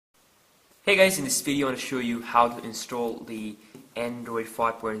Hey guys, in this video I want to show you how to install the Android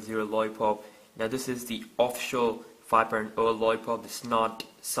 5.0 Lollipop. Now this is the official 5.0 Lollipop. It's not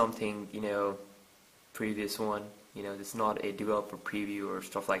something, previous one. This is not a developer preview or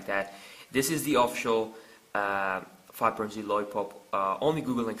stuff like that. This is the official 5.0 Lollipop, only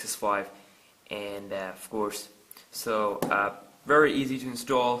Google Nexus 5, and of course, so very easy to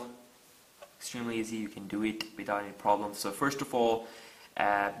install, extremely easy. You can do it without any problem. So first of all,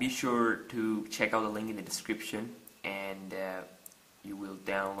 be sure to check out the link in the description, and you will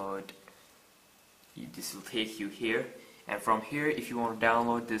download. This will take you here, and from here, if you want to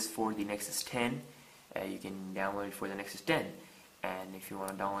download this for the Nexus 10, you can download it for the Nexus 10. And if you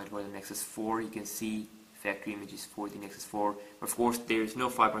want to download it for the Nexus 4, you can see factory images for the Nexus 4. Of course, there is no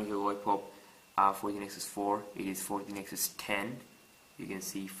 5.0 Lollipop for the Nexus 4. It is for the Nexus 10. You can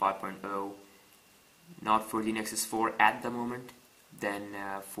see 5.0, not for the Nexus 4 at the moment. Then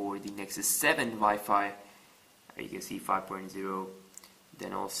for the Nexus 7 Wi-Fi, you can see 5.0.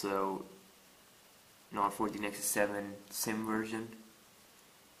 Then also not for the Nexus 7 SIM version.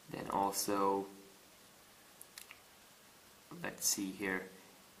 Then also, let's see here.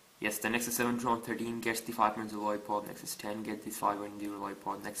 Yes, the Nexus 7 Drone 13 gets the 5.0 Lollipop. Nexus 10 gets the 5.0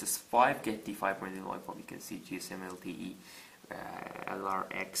 Lollipop. Nexus 5 gets the 5.0 Lollipop. You can see GSM LTE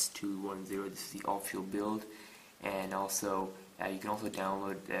LRX210. This is the official build. And also, you can also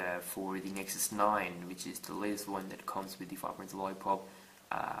download for the Nexus 9, which is the latest one that comes with the 5.0 Lollipop,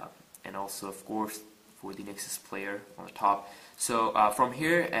 and also, of course, for the Nexus player on the top. So from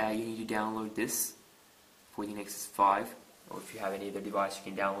here, you need to download this for the Nexus 5, or if you have any other device, you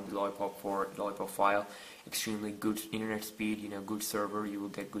can download the Lollipop file. Extremely good internet speed, good server, you will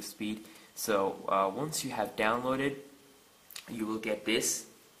get good speed. So once you have downloaded, you will get this.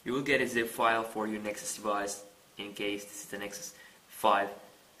 You will get a zip file for your Nexus device, in case this is the Nexus 5.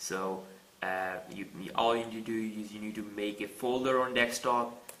 So all you need to do is you need to make a folder on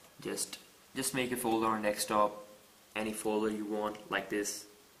desktop. Just make a folder on desktop, any folder you want, like this,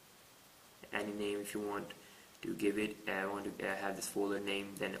 any name if you want to give it. I want to have this folder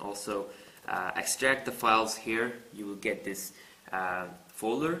name. Then also extract the files here. You will get this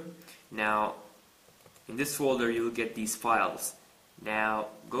folder. Now in this folder you will get these files. Now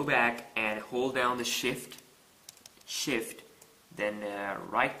go back and hold down the shift, then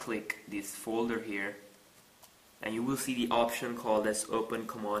right click this folder here, and you will see the option called as open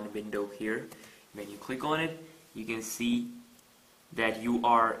command window here. When you click on it, you can see that you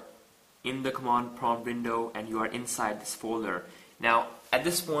are in the command prompt window and you are inside this folder. Now at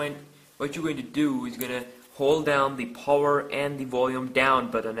this point, what you're going to do is going to hold down the power and the volume down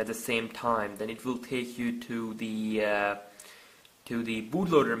button at the same time. Then it will take you to the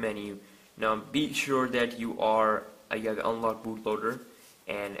bootloader menu. Now be sure that you have unlocked bootloader,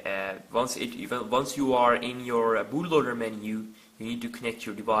 and once you are in your bootloader menu, you need to connect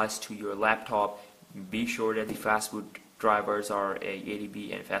your device to your laptop. Be sure that the fastboot drivers are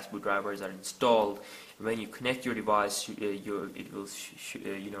ADB and fastboot drivers are installed. When you connect your device, it will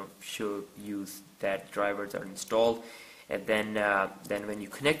show you that drivers are installed. And then when you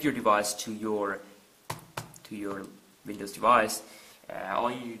connect your device to your Windows device, all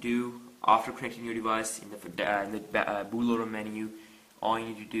you need to do after connecting your device in the bootloader menu, all you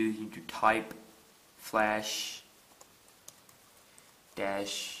need to do is you need to type flash-all.bat.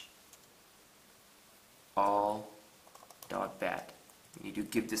 You need to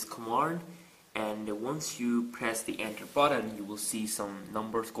give this command, and once you press the enter button, you will see some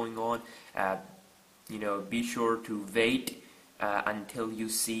numbers going on. Be sure to wait until you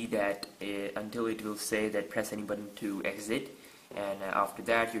see that until it will say that press any button to exit. And after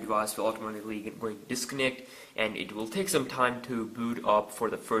that, your device will automatically going to disconnect, and it will take some time to boot up for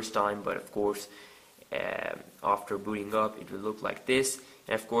the first time. But of course, after booting up, it will look like this.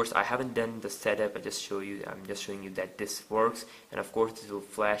 And of course, I haven't done the setup. I'm just showing you that this works. And of course, this will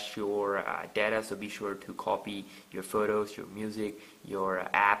flash your data. So be sure to copy your photos, your music, your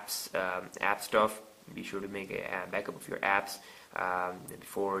apps, app stuff. Be sure to make a backup of your apps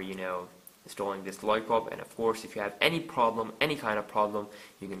before installing this Lollipop. And of course, if you have any problem, any kind of problem,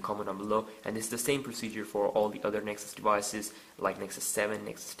 you can comment down below. And this is the same procedure for all the other Nexus devices like Nexus 7,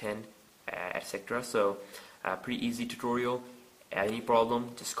 Nexus 10, etc. So pretty easy tutorial. Any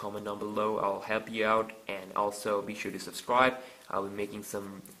problem, just comment down below. I'll help you out. And also be sure to subscribe. I'll be making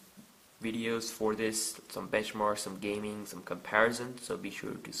some videos for this, some benchmarks, some gaming, some comparisons. So be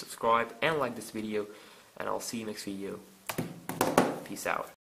sure to subscribe and like this video, and I'll see you next video. Peace out.